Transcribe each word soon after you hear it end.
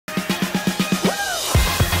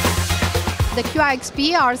The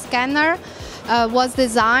QIXP, our scanner, was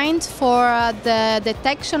designed for the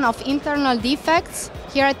detection of internal defects.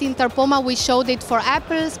 Here at Interpoma we showed it for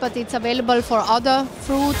apples, but it's available for other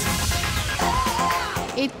fruits.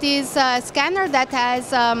 It is a scanner that has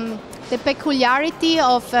the peculiarity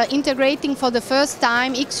of integrating for the first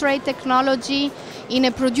time X-ray technology in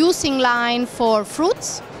a producing line for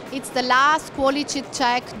fruits. It's the last quality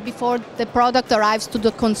check before the product arrives to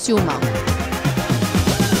the consumer.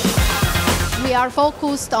 We are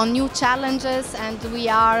focused on new challenges, and we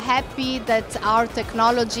are happy that our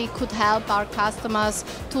technology could help our customers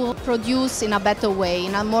to produce in a better way,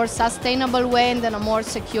 in a more sustainable way and in a more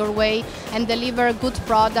secure way, and deliver good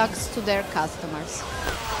products to their customers.